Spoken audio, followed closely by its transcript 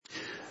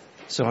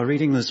So our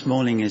reading this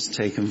morning is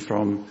taken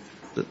from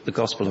the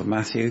Gospel of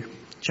Matthew,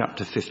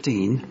 chapter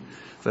 15,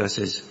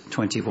 verses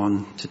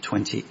 21 to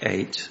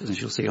 28.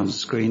 As you'll see on the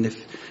screen, if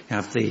you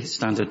have the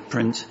standard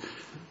print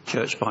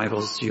church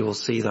Bibles, you will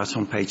see that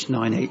on page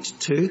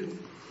 982.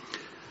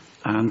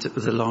 And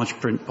the large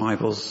print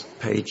Bibles,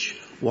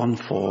 page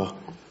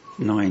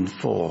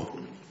 1494.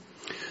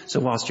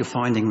 So whilst you're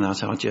finding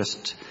that, I'll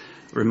just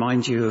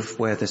remind you of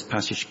where this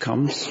passage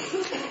comes.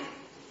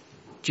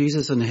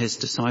 Jesus and his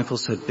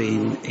disciples had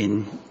been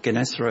in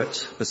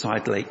Gennesaret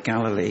beside Lake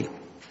Galilee,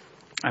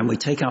 and we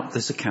take up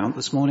this account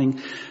this morning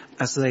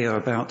as they are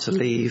about to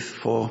leave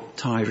for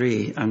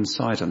Tyre and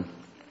Sidon.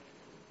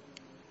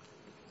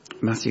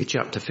 Matthew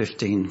chapter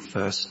 15,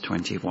 verse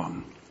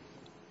 21.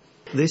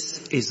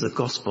 This is the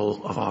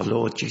gospel of our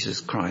Lord Jesus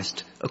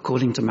Christ,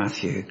 according to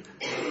Matthew.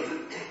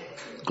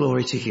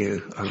 Glory to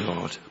you, O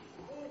Lord.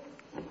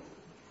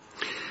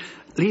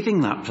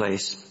 Leaving that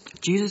place,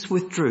 Jesus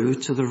withdrew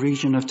to the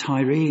region of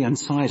Tyre and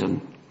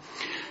Sidon.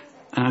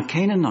 And a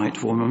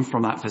Canaanite woman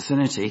from that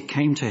vicinity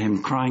came to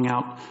him crying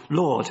out,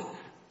 "Lord,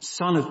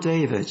 Son of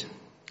David,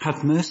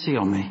 have mercy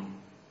on me.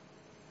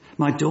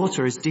 My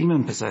daughter is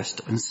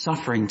demon-possessed and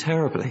suffering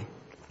terribly."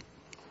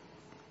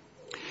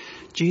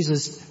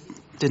 Jesus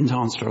didn't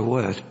answer a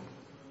word.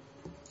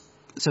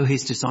 So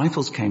his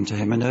disciples came to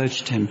him and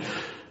urged him,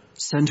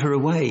 "Send her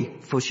away,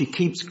 for she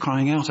keeps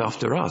crying out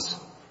after us."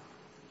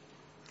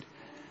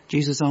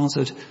 Jesus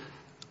answered,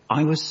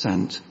 "I was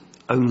sent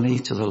only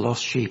to the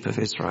lost sheep of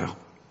Israel."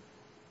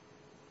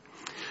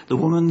 The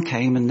woman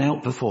came and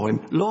knelt before him.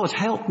 "Lord,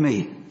 help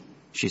me,"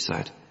 she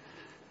said.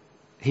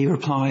 He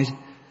replied,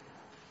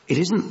 "It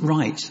isn't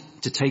right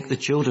to take the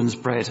children's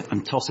bread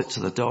and toss it to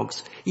the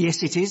dogs."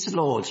 "Yes, it is,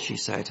 Lord," she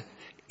said.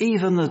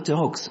 "Even the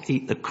dogs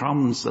eat the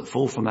crumbs that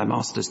fall from their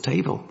master's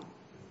table."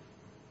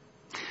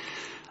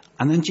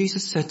 And then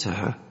Jesus said to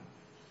her,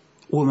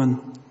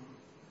 "Woman,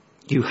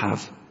 you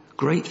have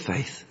great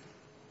faith,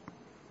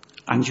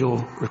 and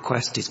your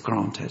request is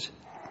granted."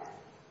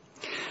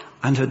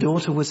 And her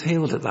daughter was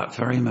healed at that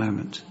very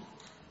moment.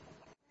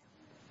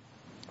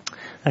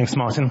 Thanks,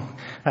 Martin.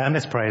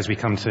 Let's pray as we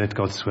come to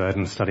God's word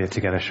and study it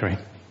together, shall we?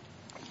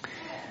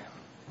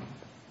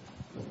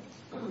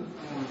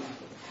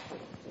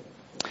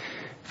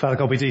 Father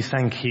God, we do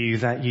thank you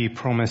that you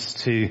promise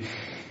to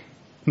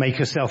make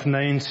yourself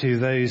known to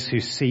those who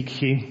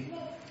seek you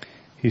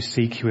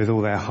with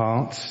all their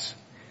hearts.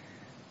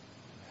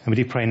 And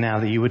we do pray now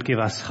that you would give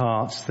us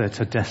hearts that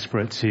are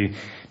desperate to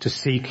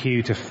seek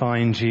you, to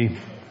find you.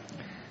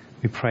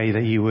 We pray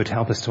that you would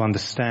help us to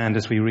understand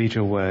as we read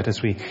your word,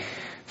 as we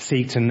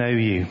seek to know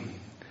you,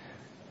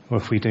 or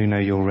if we do know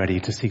you already,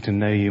 to seek to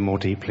know you more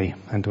deeply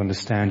and to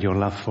understand your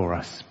love for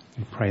us.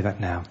 We pray that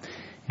now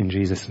in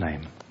Jesus'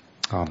 name.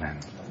 Amen.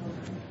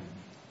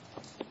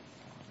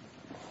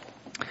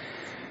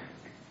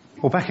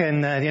 Well, back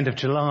in the end of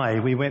July,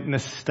 we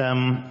witnessed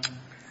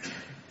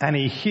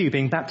Annie Hugh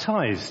being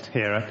baptised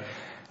here at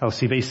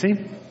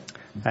LCBC,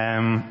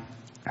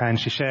 and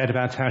she shared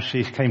about how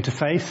she came to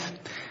faith.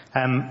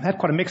 Had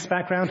quite a mixed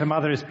background. Her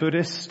mother is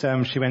Buddhist.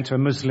 She went to a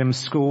Muslim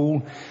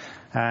school.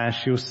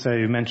 She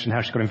also mentioned how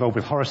she got involved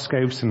with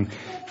horoscopes and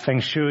feng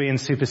shui and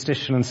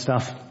superstition and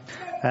stuff.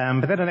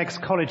 But then an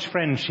ex-college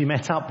friend she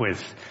met up with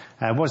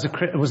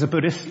was a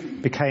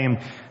Buddhist, became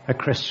a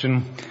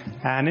Christian,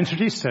 and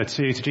introduced her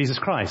to Jesus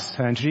Christ,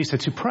 introduced her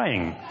to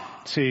praying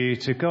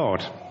to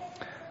God.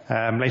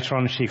 Later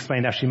on, she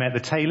explained how she met the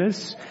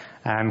Taylors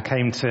and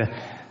came to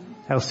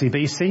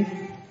LCBC.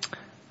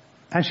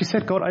 And she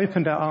said God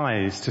opened her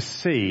eyes to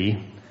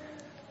see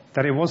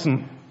that it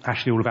wasn't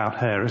actually all about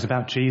her. It was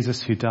about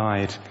Jesus who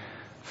died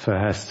for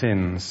her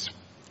sins.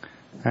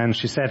 And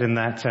she said in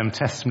that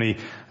testimony,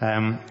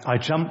 "I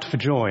jumped for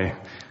joy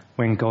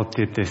when God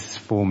did this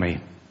for me.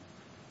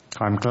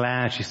 I'm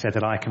glad," she said,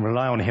 "that I can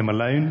rely on him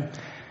alone.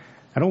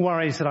 And all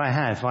worries that I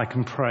have, I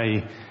can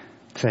pray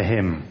to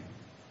him."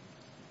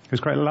 It was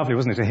quite lovely,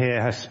 wasn't it, to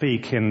hear her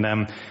speak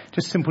in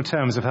just simple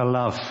terms of her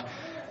love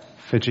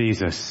for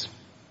Jesus.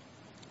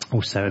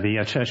 Also,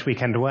 the church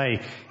weekend away,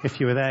 if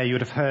you were there, you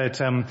would have heard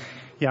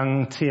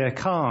young Tia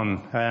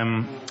Khan,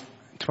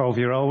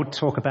 12-year-old,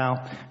 talk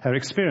about her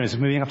experience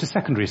of moving up to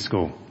secondary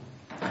school,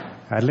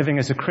 living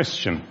as a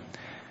Christian,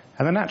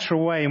 and the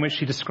natural way in which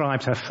she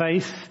described her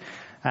faith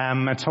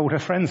and told her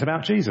friends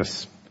about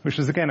Jesus, which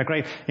was, again, a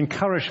great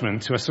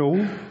encouragement to us all,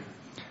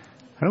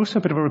 and also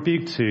a bit of a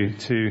rebuke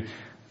to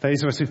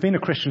those of us who've been a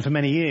Christian for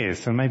many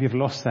years and maybe have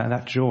lost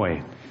that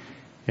joy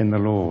in the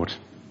Lord.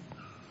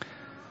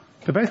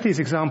 But both these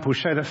examples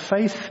show that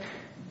faith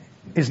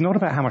is not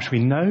about how much we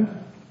know.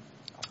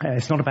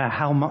 It's not about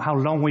how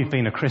long we've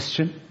been a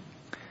Christian.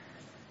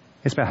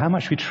 It's about how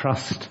much we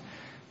trust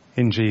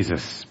in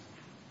Jesus.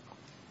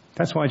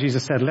 That's why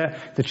Jesus said,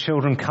 "Let the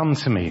children come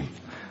to me,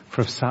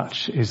 for of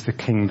such is the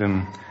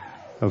kingdom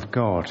of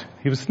God."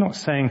 He was not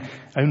saying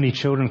only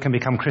children can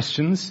become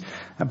Christians,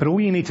 but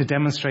all you need to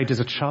demonstrate is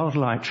a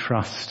childlike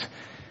trust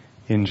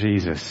in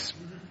Jesus.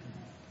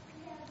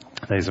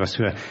 Those of us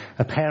who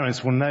are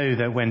parents will know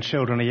that when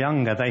children are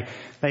younger,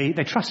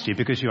 they trust you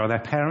because you are their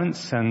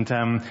parents, and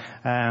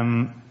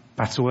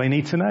that's all they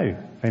need to know.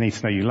 They need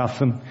to know you love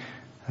them,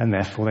 and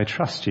therefore they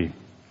trust you.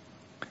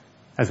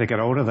 As they get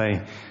older,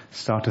 they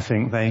start to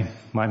think they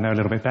might know a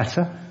little bit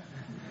better.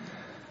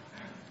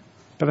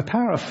 But the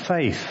power of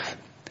faith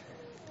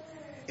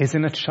is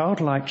in a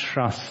childlike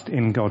trust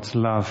in God's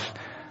love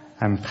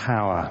and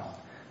power,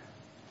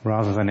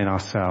 rather than in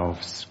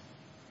ourselves.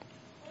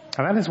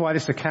 And that is why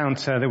this account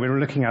that we were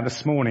looking at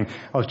this morning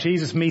of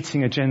Jesus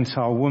meeting a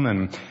Gentile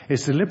woman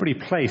is deliberately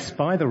placed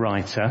by the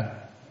writer,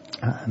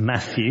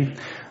 Matthew,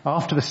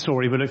 after the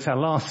story we looked at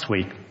last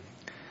week.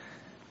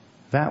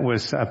 That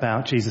was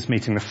about Jesus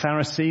meeting the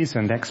Pharisees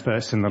and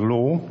experts in the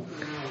law.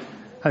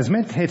 It's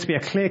meant here to be a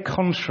clear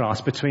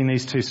contrast between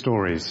these two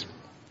stories.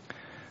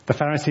 The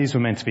Pharisees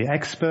were meant to be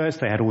experts,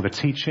 they had all the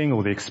teaching,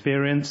 all the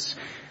experience,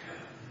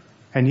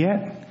 and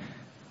yet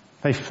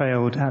they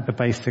failed at the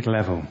basic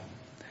level.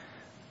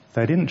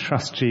 They didn't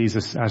trust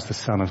Jesus as the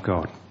Son of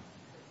God.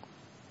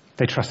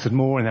 They trusted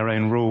more in their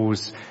own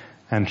rules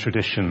and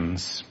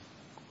traditions.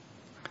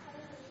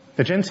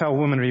 The Gentile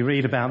woman we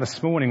read about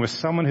this morning was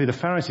someone who the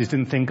Pharisees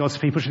didn't think God's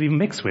people should even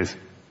mix with.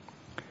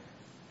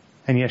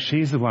 And yet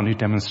she's the one who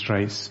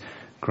demonstrates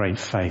great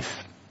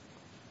faith.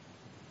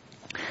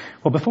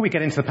 Well, before we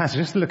get into the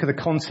passage, just to look at the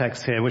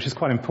context here, which is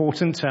quite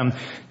important.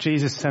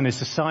 Jesus and his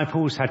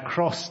disciples had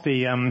crossed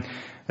the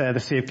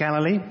Sea of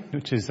Galilee,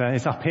 which is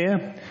up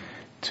here,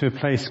 to a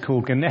place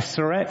called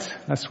Gennesaret.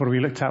 That's what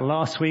we looked at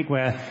last week,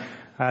 where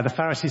the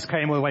Pharisees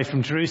came all the way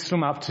from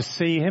Jerusalem up to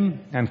see him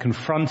and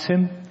confront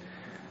him.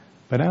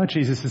 But now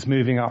Jesus is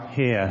moving up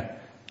here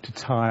to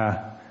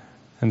Tyre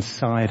and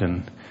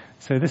Sidon.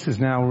 So this is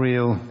now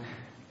real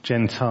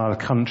Gentile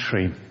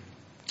country.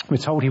 We're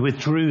told he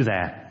withdrew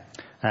there.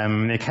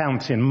 The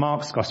account in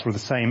Mark's Gospel of the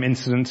same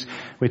incident,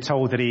 we're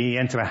told that he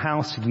entered a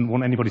house. He didn't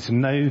want anybody to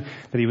know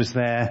that he was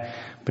there,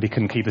 but he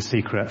couldn't keep a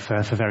secret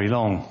for very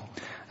long.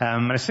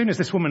 And as soon as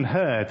this woman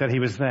heard that he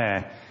was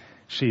there,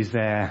 she's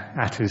there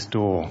at his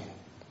door.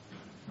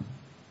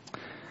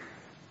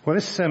 Well,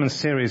 this sermon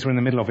series we're in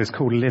the middle of is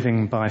called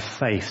Living by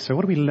Faith. So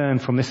what do we learn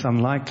from this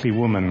unlikely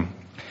woman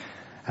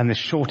and this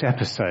short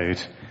episode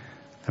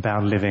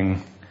about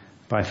living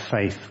by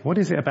faith? What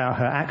is it about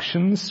her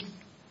actions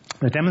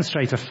that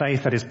demonstrate a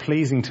faith that is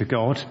pleasing to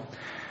God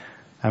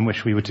and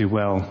which we would do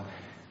well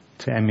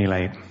to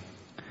emulate?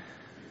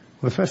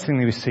 Well, the first thing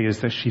that we see is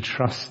that she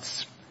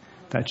trusts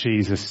that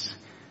Jesus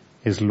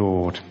is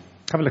Lord.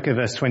 Have a look at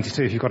verse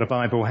 22 if you've got a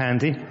Bible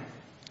handy. It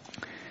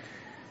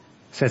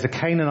says, a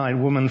Canaanite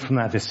woman from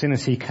that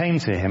vicinity came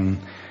to him,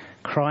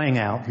 crying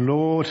out,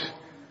 Lord,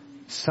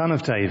 Son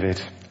of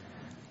David,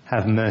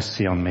 have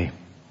mercy on me.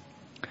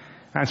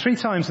 And 3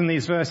 times in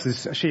these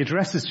verses, she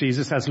addresses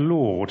Jesus as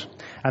Lord.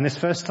 And this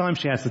first time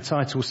she has the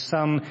title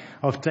Son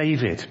of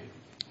David,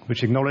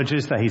 which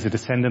acknowledges that he's a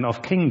descendant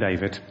of King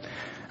David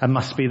and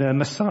must be the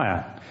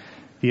Messiah,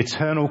 the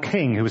eternal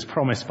King who was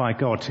promised by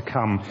God to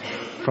come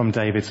from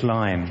David's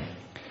line.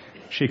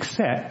 She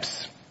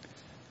accepts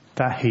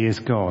that he is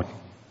God,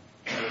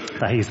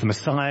 that he is the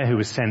Messiah who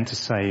was sent to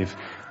save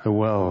the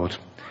world.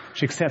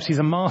 She accepts he's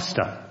a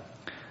master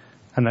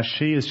and that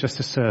she is just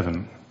a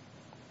servant.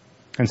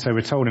 And so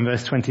we're told in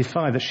verse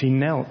 25 that she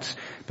knelt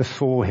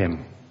before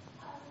him.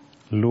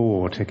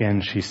 Lord,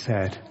 again she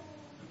said.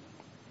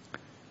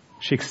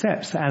 She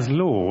accepts that as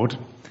Lord,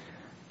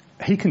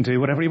 he can do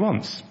whatever he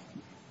wants.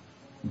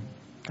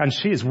 And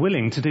she is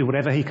willing to do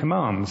whatever he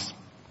commands.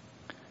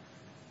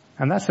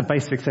 And that's the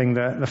basic thing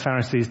that the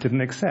Pharisees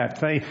didn't accept.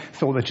 They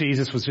thought that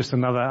Jesus was just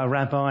another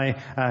rabbi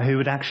who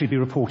would actually be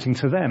reporting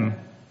to them.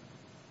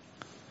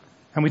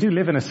 And we do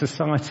live in a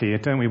society,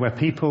 don't we, where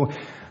people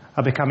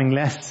are becoming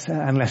less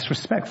and less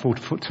respectful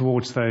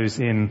towards those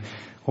in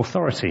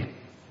authority.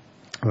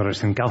 Whether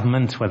it's in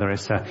government, whether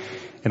it's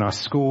in our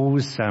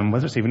schools,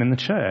 whether it's even in the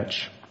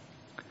church.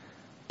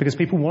 Because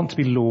people want to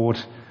be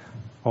Lord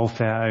of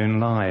their own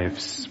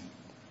lives.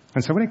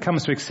 And so when it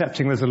comes to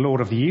accepting there's a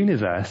Lord of the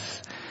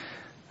universe,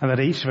 and that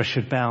each of us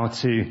should bow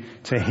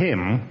to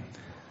him,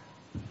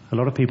 a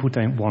lot of people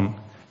don't want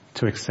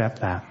to accept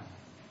that.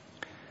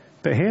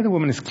 But here the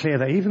woman is clear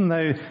that even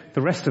though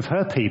the rest of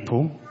her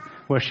people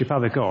worship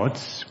other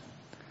gods,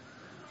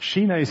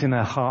 she knows in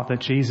her heart that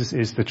Jesus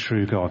is the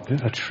true God,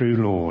 a true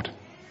Lord.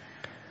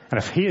 And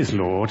if he is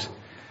Lord,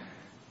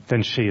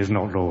 then she is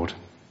not Lord.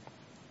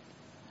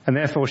 And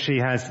therefore she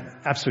has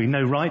absolutely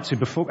no right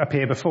to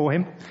appear before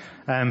him.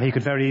 He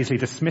could very easily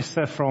dismiss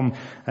her from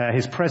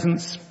his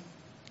presence.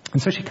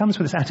 And so she comes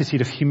with this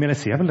attitude of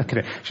humility. Have a look at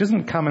it. She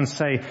doesn't come and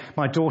say,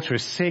 my daughter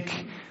is sick.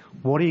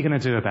 What are you going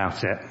to do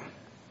about it?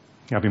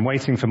 I've been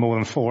waiting for more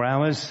than 4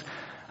 hours.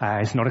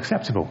 It's not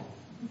acceptable.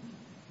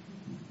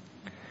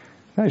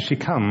 No, she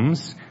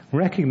comes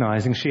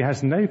recognizing she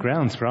has no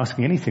grounds for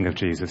asking anything of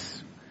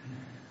Jesus.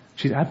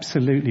 She's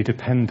absolutely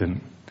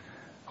dependent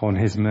on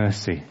his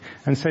mercy.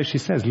 And so she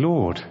says,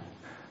 Lord,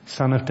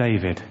 Son of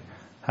David,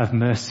 have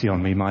mercy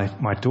on me.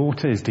 My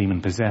daughter is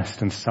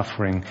demon-possessed and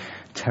suffering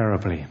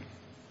terribly.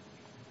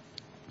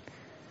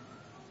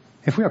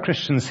 If we are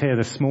Christians here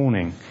this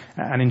morning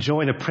and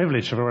enjoy the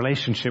privilege of a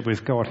relationship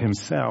with God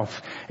himself,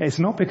 it's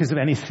not because of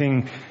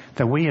anything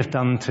that we have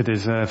done to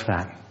deserve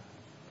that.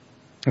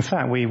 In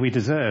fact, we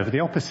deserve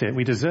the opposite.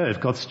 We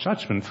deserve God's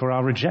judgment for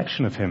our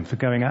rejection of him, for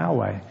going our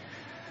way.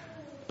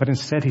 But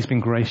instead, he's been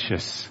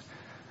gracious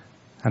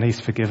and he's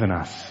forgiven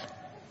us.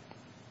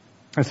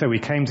 And so we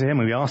came to him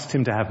and we asked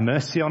him to have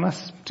mercy on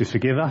us, to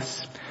forgive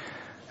us,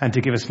 and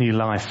to give us new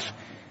life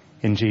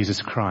in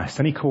Jesus Christ.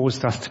 And he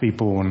caused us to be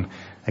born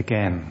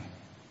again.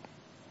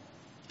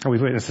 And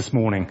we've witnessed this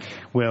morning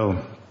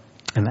Will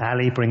and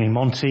Ali bringing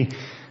Monty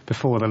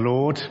before the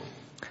Lord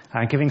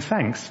and giving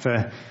thanks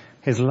for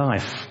his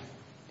life.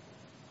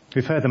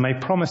 We've heard them make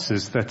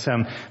promises that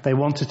they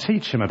want to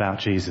teach him about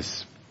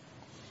Jesus.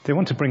 They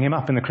want to bring him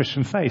up in the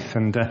Christian faith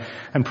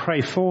and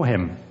pray for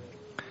him.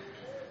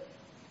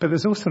 But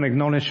there's also an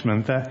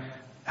acknowledgement that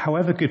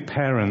however good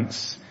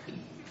parents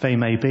they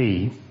may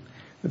be,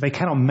 they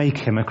cannot make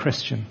him a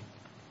Christian.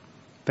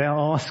 They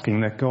are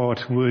asking that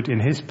God would, in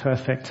his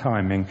perfect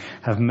timing,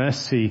 have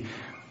mercy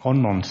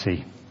on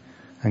Monty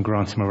and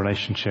grant him a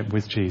relationship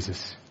with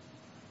Jesus.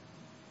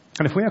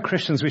 And if we are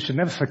Christians, we should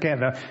never forget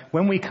that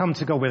when we come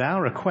to God with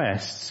our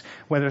requests,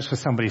 whether it's for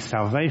somebody's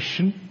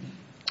salvation,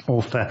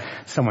 or for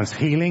someone's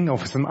healing, or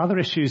for some other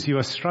issues you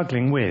are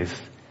struggling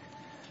with,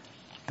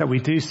 that we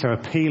do so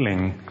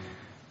appealing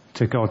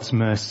to God's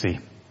mercy.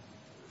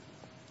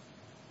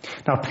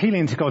 Now,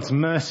 appealing to God's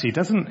mercy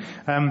doesn't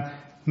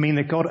mean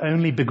that God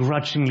only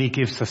begrudgingly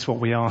gives us what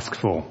we ask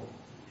for.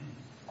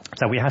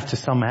 That we have to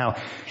somehow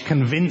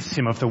convince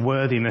him of the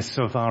worthiness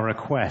of our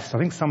request. I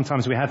think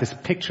sometimes we have this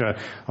picture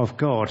of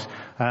God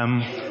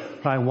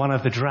like one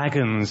of the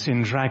dragons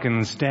in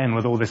Dragon's Den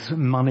with all this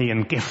money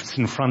and gifts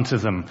in front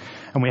of them.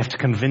 And we have to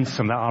convince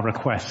them that our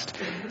request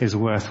is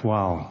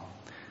worthwhile.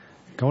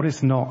 God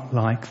is not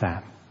like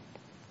that.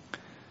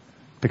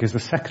 Because the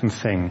second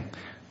thing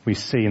we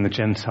see in the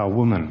Gentile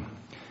woman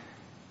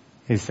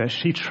is that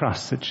she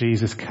trusts that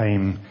Jesus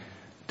came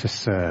to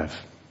serve.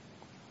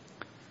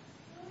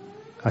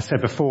 I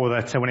said before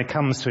that when it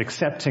comes to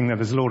accepting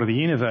that as Lord of the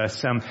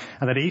universe and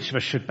that each of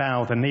us should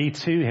bow the knee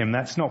to him,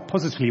 that's not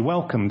positively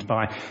welcomed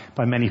by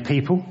many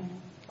people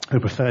who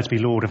prefer to be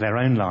Lord of their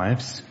own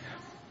lives.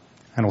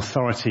 And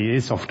authority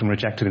is often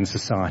rejected in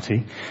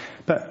society.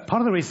 But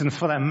part of the reason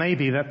for that may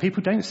be that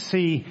people don't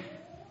see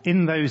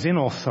in those in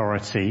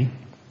authority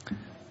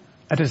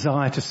a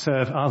desire to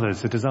serve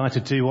others, a desire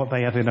to do what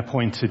they have been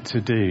appointed to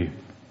do.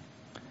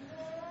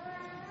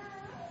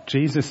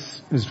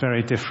 Jesus is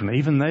very different.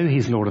 Even though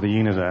he's Lord of the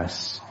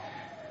universe,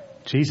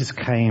 Jesus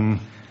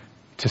came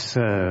to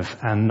serve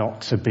and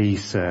not to be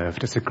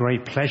served. It's a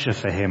great pleasure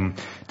for him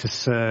to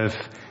serve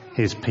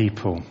his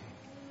people.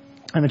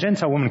 And the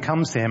Gentile woman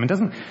comes to him and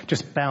doesn't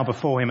just bow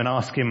before him and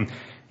ask him,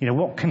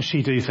 what can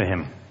she do for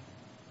him?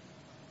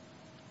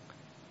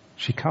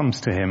 She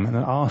comes to him and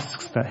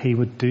asks that he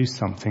would do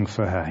something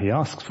for her. He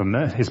asks for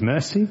his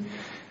mercy,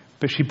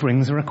 but she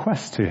brings a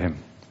request to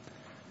him.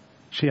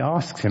 She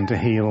asks him to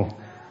heal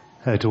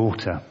her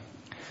daughter.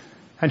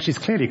 And she's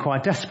clearly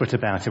quite desperate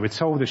about it. We're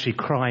told that she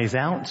cries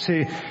out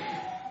to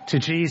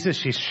Jesus.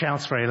 She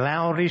shouts very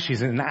loudly.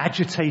 She's in an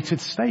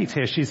agitated state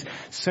here. She's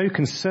so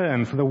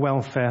concerned for the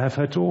welfare of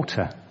her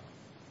daughter.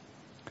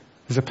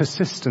 There's a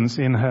persistence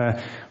in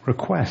her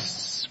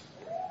requests.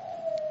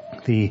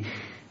 The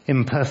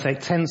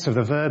imperfect tense of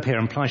the verb here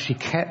implies she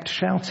kept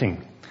shouting.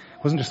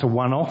 It wasn't just a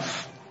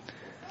one-off.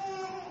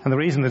 And the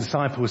reason the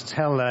disciples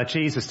tell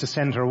Jesus to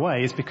send her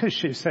away is because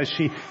she says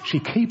she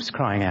keeps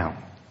crying out.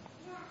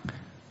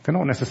 They're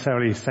not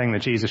necessarily saying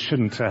that Jesus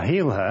shouldn't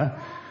heal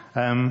her,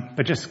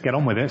 but just get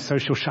on with it so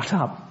she'll shut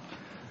up.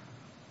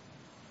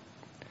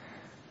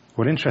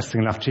 Well,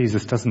 interestingly enough,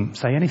 Jesus doesn't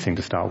say anything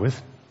to start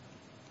with.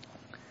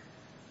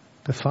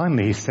 But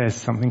finally he says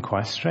something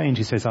quite strange.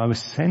 He says, I was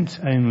sent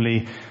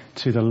only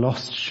to the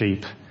lost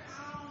sheep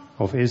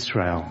of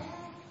Israel.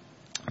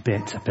 A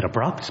bit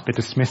abrupt, a bit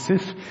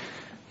dismissive,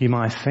 you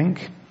might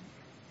think.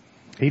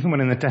 Even when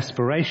in the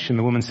desperation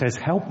the woman says,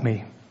 help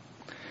me.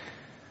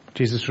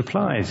 Jesus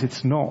replies,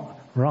 it's not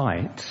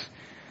right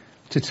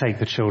to take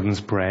the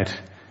children's bread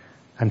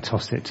and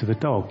toss it to the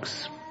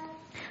dogs.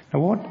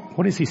 Now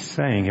what is he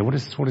saying here? What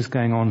is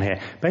going on here?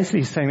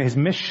 Basically he's saying that his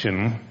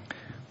mission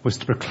was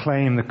to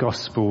proclaim the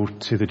gospel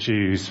to the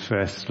Jews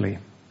firstly.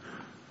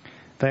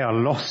 They are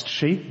lost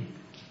sheep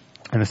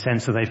in the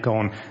sense that they've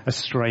gone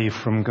astray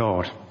from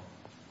God.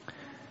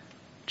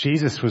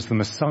 Jesus was the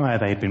Messiah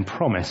they had been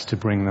promised to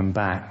bring them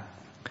back.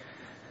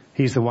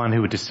 He's the one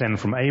who would descend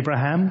from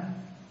Abraham,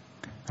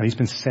 and he's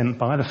been sent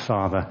by the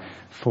Father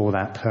for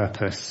that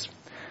purpose.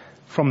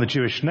 From the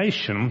Jewish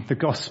nation, the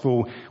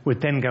gospel would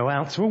then go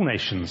out to all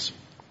nations.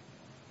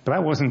 But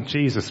that wasn't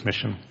Jesus'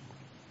 mission.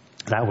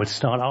 That would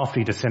start after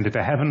he descended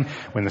to heaven,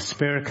 when the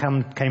Spirit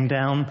came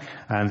down,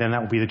 and then that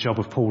would be the job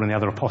of Paul and the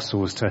other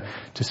apostles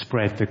to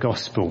spread the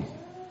gospel.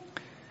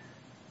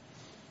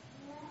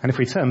 And if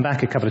we turn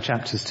back a couple of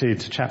chapters to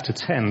chapter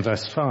 10,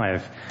 verse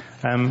 5,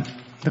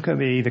 look at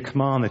the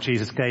command that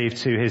Jesus gave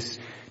to his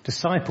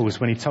disciples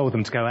when he told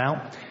them to go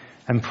out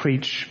and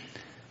preach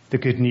the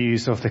good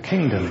news of the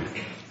kingdom.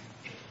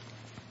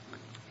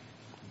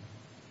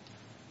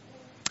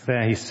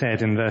 There he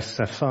said in verse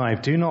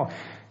 5, do not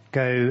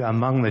go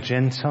among the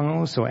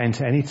Gentiles or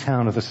enter any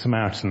town of the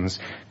Samaritans.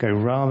 Go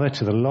rather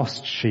to the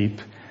lost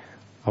sheep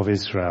of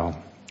Israel.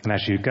 And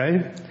as you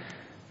go,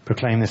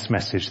 proclaim this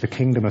message, the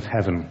kingdom of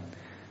heaven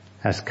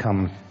has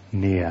come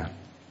near.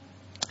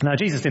 Now,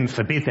 Jesus didn't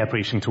forbid their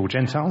preaching to all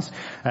Gentiles.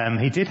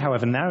 He did,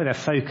 however, narrow their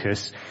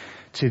focus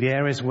to the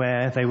areas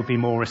where they would be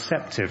more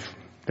receptive.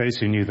 Those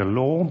who knew the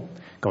law,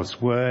 God's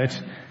word,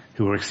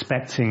 who were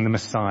expecting the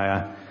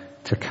Messiah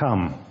to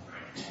come.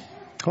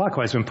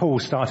 Likewise, when Paul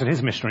started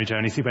his missionary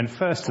journeys, he went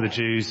first to the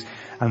Jews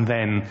and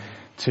then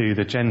to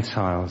the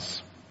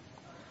Gentiles.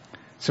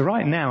 So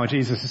right now,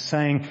 Jesus is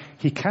saying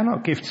he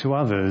cannot give to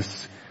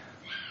others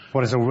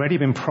what has already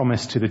been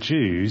promised to the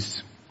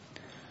Jews.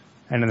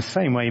 And in the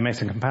same way, he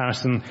makes a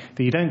comparison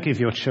that you don't give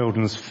your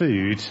children's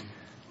food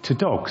to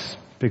dogs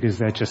because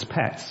they're just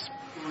pets.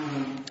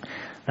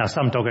 Now,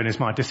 some dog owners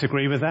might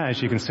disagree with that,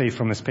 as you can see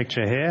from this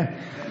picture here.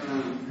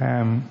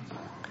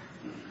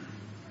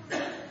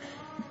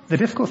 The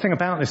difficult thing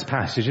about this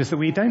passage is that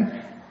we don't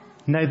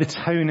know the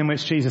tone in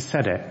which Jesus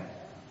said it.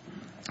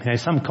 You know,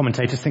 some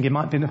commentators think it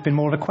might have been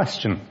more of a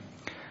question.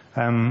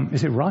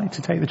 Is it right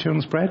to take the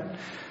children's bread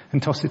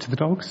and toss it to the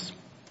dogs?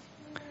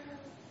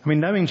 I mean,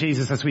 knowing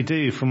Jesus as we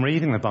do from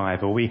reading the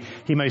Bible,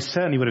 he most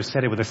certainly would have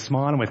said it with a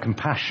smile and with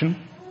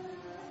compassion.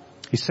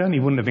 He certainly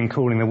wouldn't have been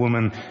calling the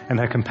woman and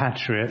her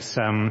compatriots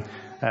in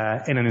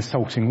an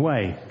insulting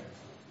way.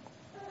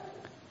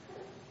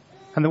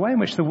 And the way in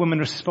which the woman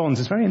responds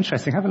is very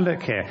interesting. Have a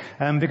look here,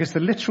 because the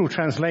literal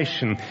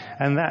translation,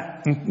 and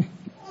that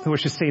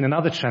which is seen in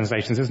other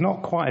translations, is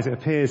not quite as it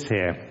appears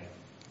here.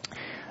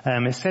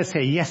 It says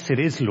here, yes, it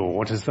is,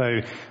 Lord, as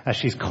though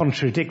she's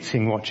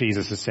contradicting what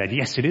Jesus has said.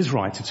 Yes, it is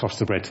right to toss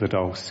the bread to the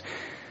dogs.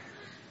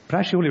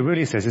 But actually all it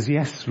really says is,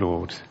 yes,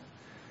 Lord.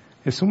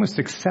 It's almost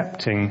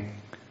accepting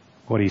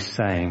what he's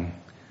saying.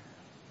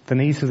 The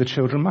needs of the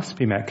children must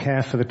be met.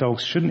 Care for the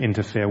dogs shouldn't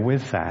interfere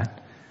with that.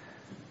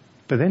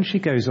 But then she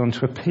goes on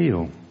to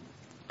appeal.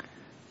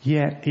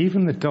 Yet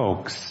even the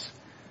dogs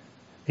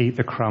eat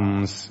the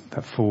crumbs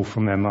that fall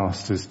from their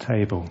master's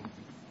table.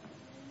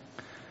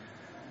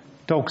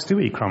 Dogs do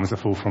eat crumbs that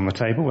fall from the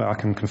table. Well, I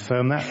can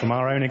confirm that from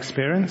our own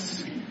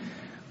experience.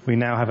 We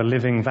now have a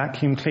living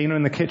vacuum cleaner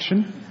in the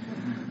kitchen.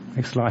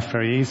 Makes life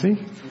very easy.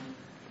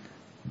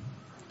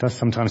 Does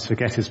sometimes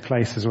forget his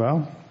place as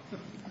well.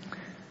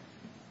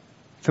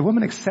 The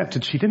woman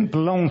accepted she didn't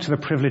belong to the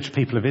privileged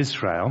people of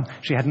Israel.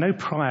 She had no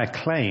prior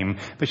claim,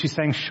 but she's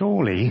saying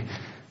surely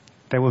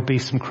there will be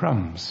some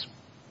crumbs.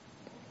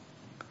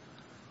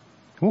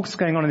 What's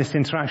going on in this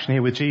interaction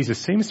here with Jesus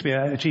seems to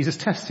be Jesus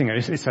testing her.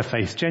 Is her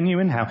faith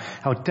genuine?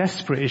 How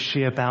desperate is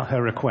she about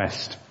her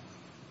request?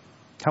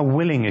 How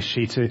willing is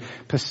she to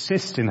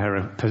persist in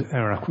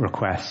her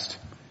request?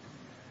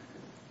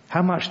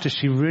 How much does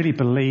she really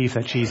believe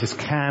that Jesus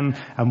can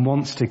and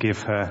wants to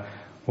give her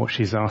what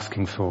she's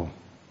asking for?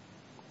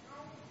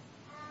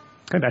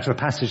 Going back to the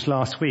passage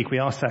last week, we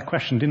asked that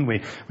question, didn't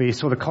we? We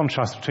saw the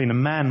contrast between a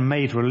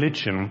man-made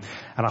religion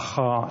and a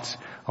heart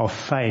of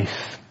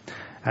faith.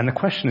 And the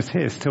question is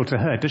here still to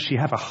her, does she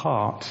have a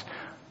heart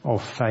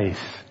of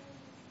faith?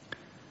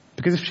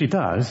 Because if she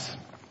does,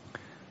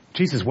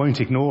 Jesus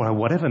won't ignore her,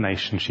 whatever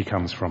nation she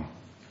comes from.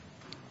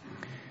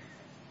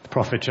 The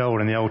prophet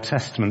Joel in the Old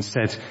Testament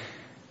said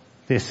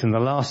this, in the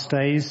last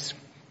days,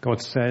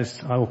 God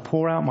says, I will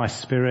pour out my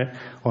spirit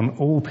on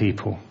all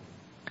people,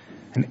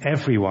 and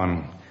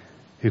everyone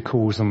who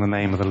calls on the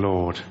name of the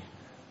Lord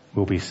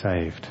will be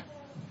saved.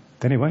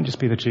 Then it won't just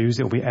be the Jews,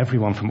 it will be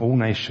everyone from all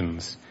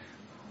nations.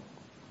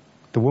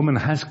 The woman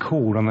has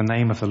called on the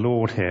name of the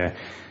Lord here,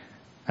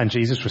 and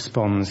Jesus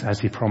responds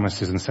as he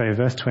promises. And so in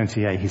verse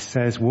 28, he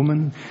says,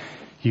 woman,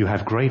 you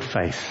have great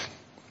faith.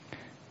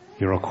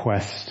 Your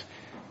request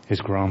is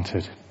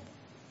granted.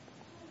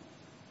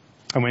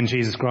 And when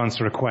Jesus grants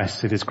a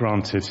request, it is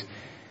granted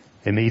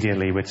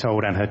immediately, we're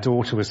told, and her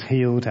daughter was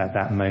healed at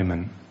that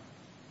moment.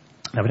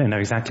 Now, we don't know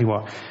exactly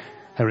what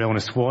her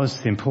illness was.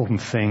 The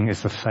important thing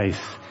is the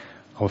faith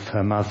of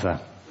her mother.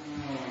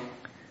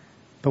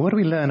 But what do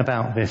we learn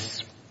about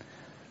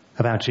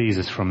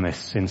Jesus from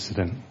this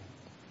incident?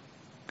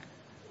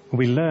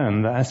 We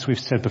learn that, as we've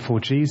said before,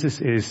 Jesus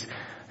is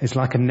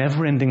like a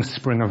never-ending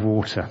spring of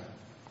water.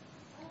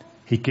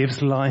 He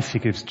gives life, he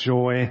gives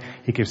joy,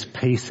 he gives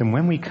peace. And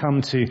when we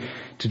come to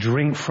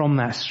drink from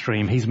that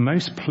stream, he's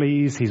most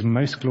pleased, he's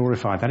most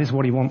glorified. That is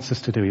what he wants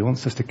us to do. He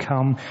wants us to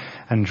come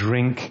and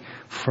drink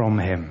from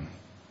him.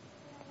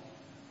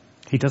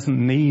 He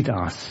doesn't need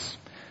us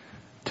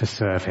to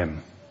serve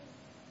him.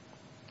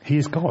 He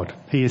is God.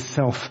 He is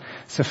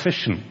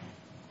self-sufficient.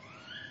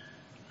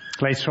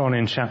 Later on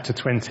in chapter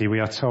 20, we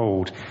are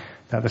told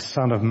that the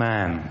Son of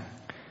Man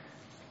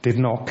did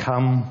not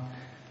come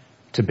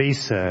to be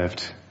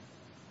served,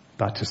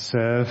 but to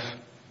serve,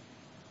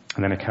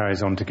 and then it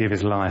carries on, to give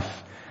his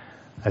life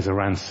as a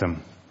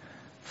ransom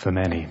for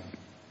many.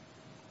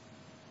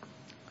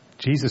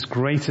 Jesus'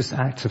 greatest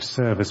act of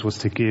service was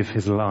to give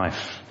his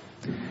life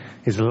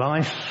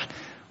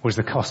was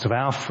the cost of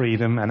our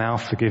freedom and our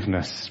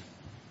forgiveness.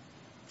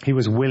 He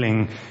was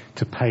willing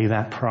to pay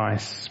that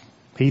price.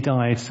 He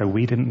died so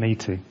we didn't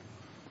need to.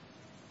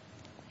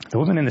 The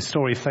woman in the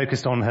story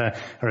focused on her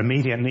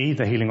immediate need,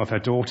 the healing of her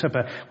daughter,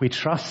 but we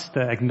trust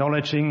that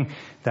acknowledging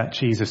that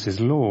Jesus is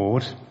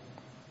Lord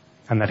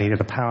and that he had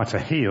the power to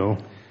heal,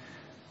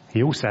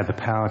 he also had the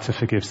power to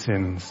forgive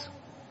sins,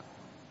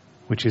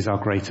 which is our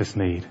greatest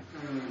need.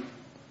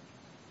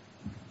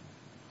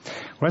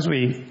 Well, as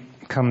we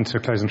come to a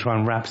close and try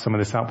and wrap some of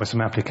this up with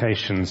some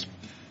applications,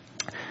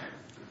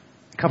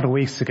 a couple of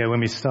weeks ago when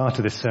we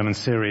started this sermon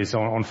series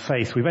on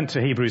faith, we went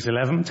to Hebrews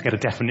 11 to get a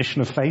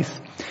definition of faith.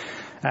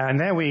 And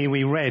there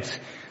we read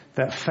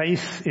that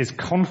faith is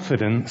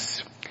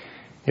confidence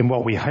in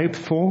what we hope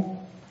for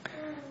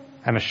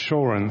and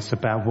assurance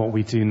about what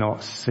we do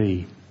not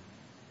see.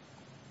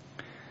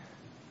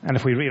 And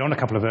if we read on a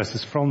couple of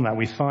verses from that,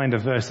 we find a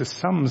verse that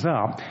sums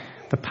up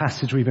the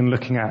passage we've been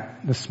looking at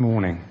this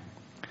morning.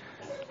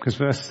 Because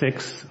verse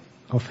 6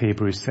 of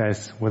Hebrews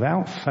says,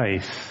 without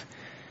faith,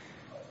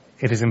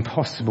 it is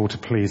impossible to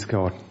please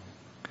God.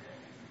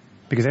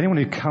 Because anyone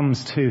who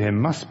comes to him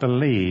must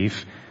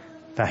believe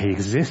that he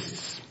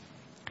exists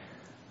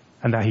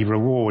and that he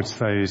rewards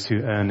those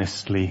who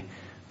earnestly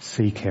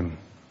seek him.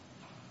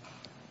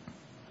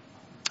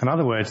 In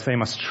other words, they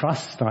must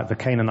trust, like the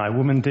Canaanite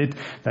woman did,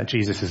 that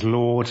Jesus is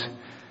Lord,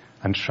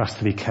 and trust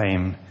that he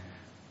came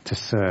to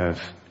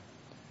serve.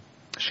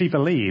 She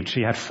believed,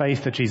 she had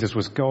faith that Jesus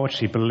was God.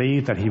 She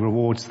believed that he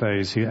rewards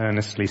those who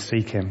earnestly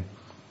seek him.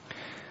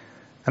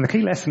 And the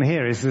key lesson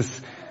here is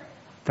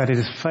that it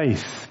is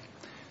faith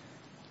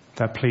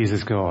that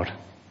pleases God.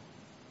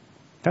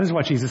 That is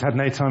why Jesus had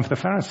no time for the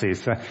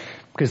Pharisees,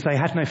 because they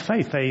had no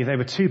faith. They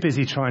were too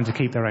busy trying to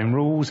keep their own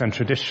rules and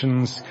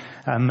traditions,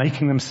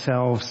 making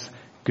themselves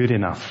good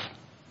enough.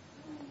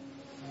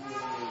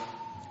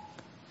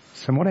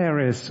 So in what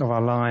areas of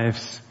our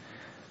lives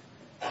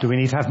do we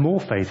need to have more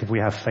faith if we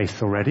have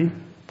faith already?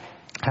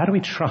 How do we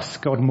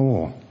trust God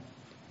more?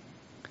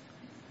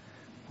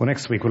 Well,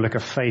 next week we'll look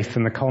at faith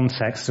in the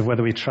context of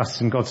whether we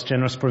trust in God's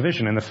generous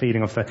provision in the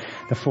feeding of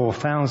the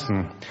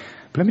 4,000.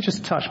 But let me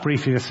just touch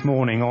briefly this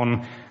morning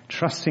on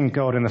trusting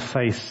God in the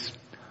face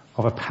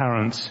of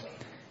apparent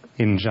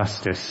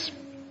injustice.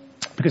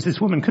 Because this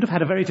woman could have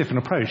had a very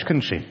different approach,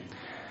 couldn't she?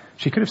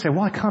 She could have said,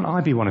 why can't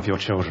I be one of your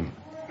children?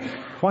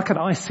 Why can't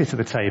I sit at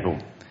the table?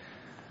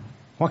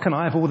 Why can't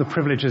I have all the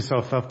privileges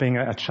of being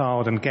a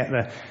child and get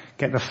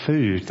the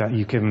food that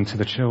you've given to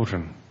the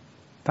children?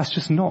 That's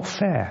just not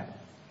fair.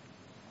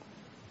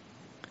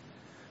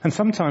 And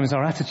sometimes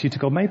our attitude to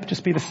God may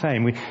just be the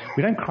same. We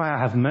don't cry out,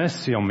 have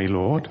mercy on me,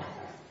 Lord.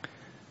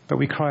 But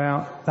we cry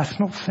out, that's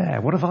not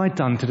fair. What have I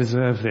done to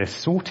deserve this?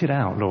 Sort it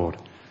out, Lord.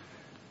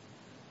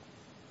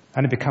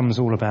 And it becomes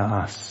all about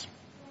us.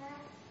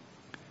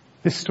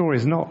 This story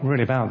is not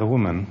really about the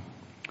woman.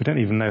 We don't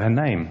even know her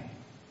name.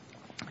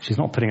 She's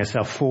not putting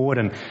herself forward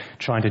and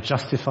trying to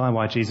justify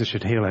why Jesus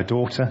should heal her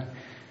daughter.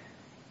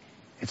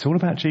 It's all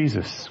about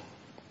Jesus.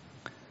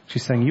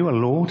 She's saying, you are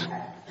Lord.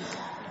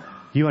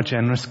 You are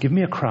generous. Give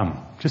me a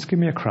crumb. Just give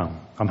me a crumb.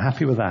 I'm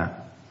happy with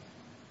that.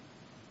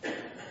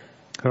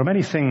 There are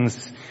many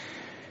things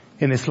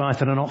in this life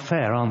that are not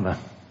fair, aren't there?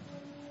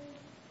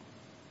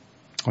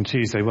 On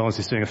Tuesday, Wells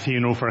is doing a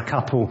funeral for a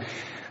couple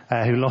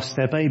who lost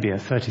their baby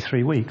at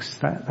 33 weeks.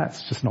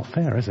 That's just not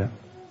fair, is it?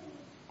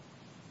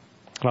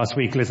 Last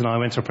week, Liz and I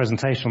went to a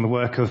presentation on the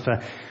work of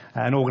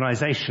an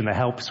organisation that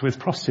helps with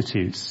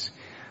prostitutes.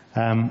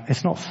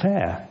 It's not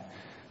fair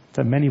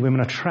that many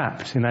women are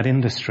trapped in that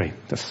industry,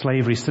 that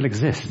slavery still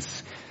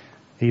exists,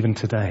 even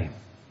today.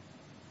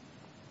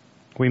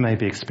 We may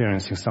be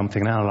experiencing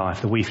something in our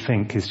life that we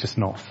think is just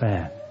not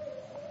fair.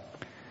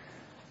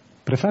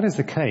 But if that is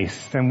the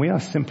case, then we are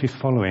simply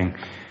following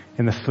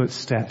in the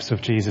footsteps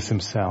of Jesus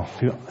himself,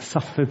 who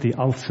suffered the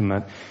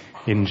ultimate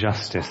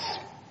injustice,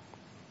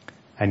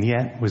 and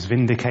yet was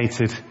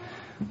vindicated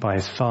by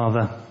his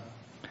Father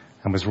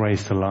and was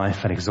raised to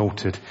life and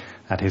exalted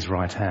at his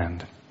right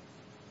hand.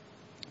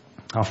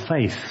 Our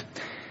faith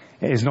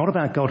is not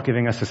about God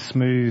giving us a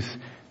smooth,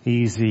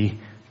 easy,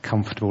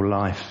 comfortable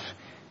life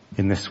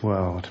in this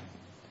world.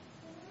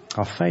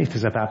 Our faith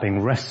is about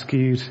being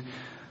rescued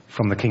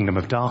from the kingdom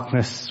of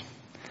darkness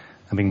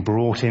and being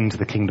brought into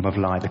the kingdom of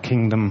light, the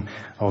kingdom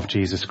of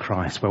Jesus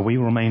Christ, where we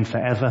remain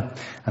forever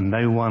and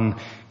no one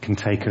can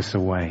take us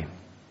away.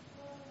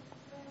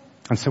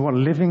 And so what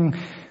living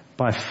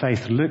by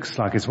faith looks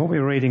like is what we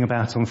were reading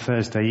about on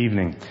Thursday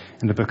evening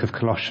in the book of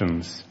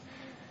Colossians.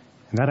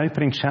 In that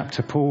opening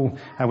chapter, Paul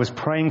was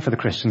praying for the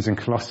Christians in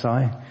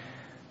Colossae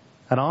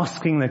and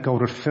asking that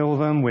God would fill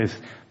them with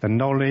the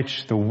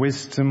knowledge, the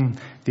wisdom,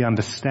 the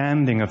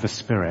understanding of the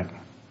Spirit,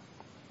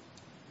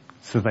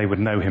 so they would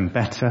know him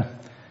better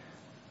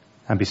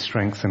and be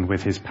strengthened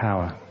with his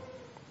power.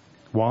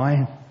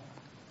 Why?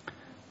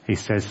 He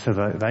says, so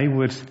that they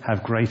would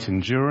have great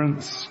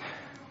endurance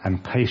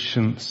and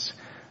patience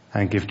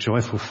and give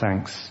joyful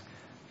thanks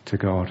to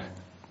God.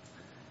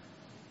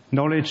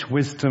 Knowledge,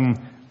 wisdom,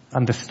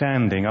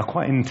 understanding are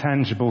quite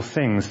intangible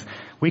things.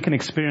 We can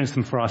experience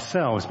them for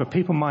ourselves, but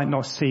people might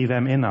not see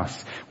them in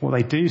us. What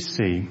they do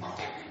see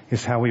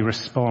is how we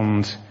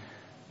respond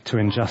to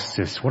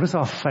injustice. What does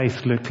our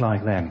faith look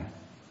like then?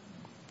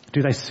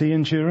 Do they see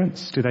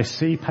endurance? Do they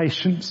see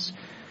patience?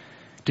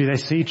 Do they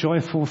see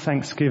joyful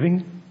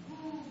thanksgiving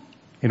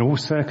in all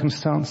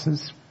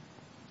circumstances?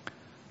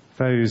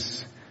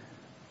 Those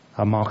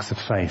are marks of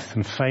faith,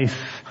 and faith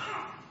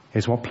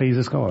is what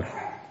pleases God.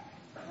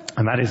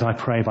 And that is, I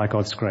pray, by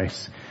God's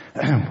grace,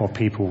 what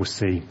people will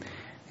see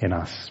in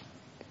us.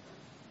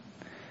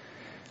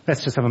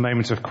 Let's just have a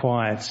moment of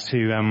quiet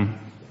to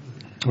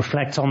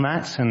reflect on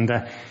that, and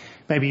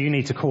maybe you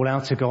need to call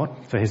out to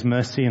God for his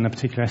mercy in a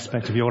particular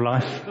aspect of your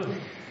life.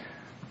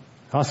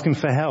 Ask him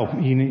for help.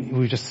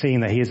 We've just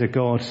seen that he is a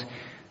God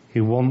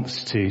who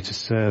wants to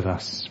serve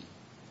us.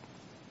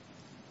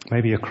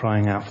 Maybe you're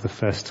crying out for the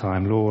first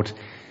time, Lord,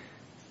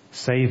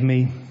 save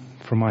me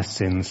from my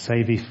sins,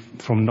 save me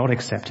from not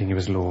accepting you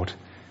as Lord,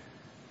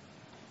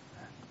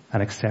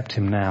 and accept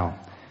him now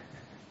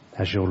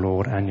as your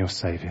Lord and your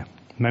Saviour.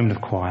 Moment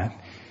of quiet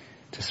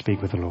to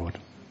speak with the Lord.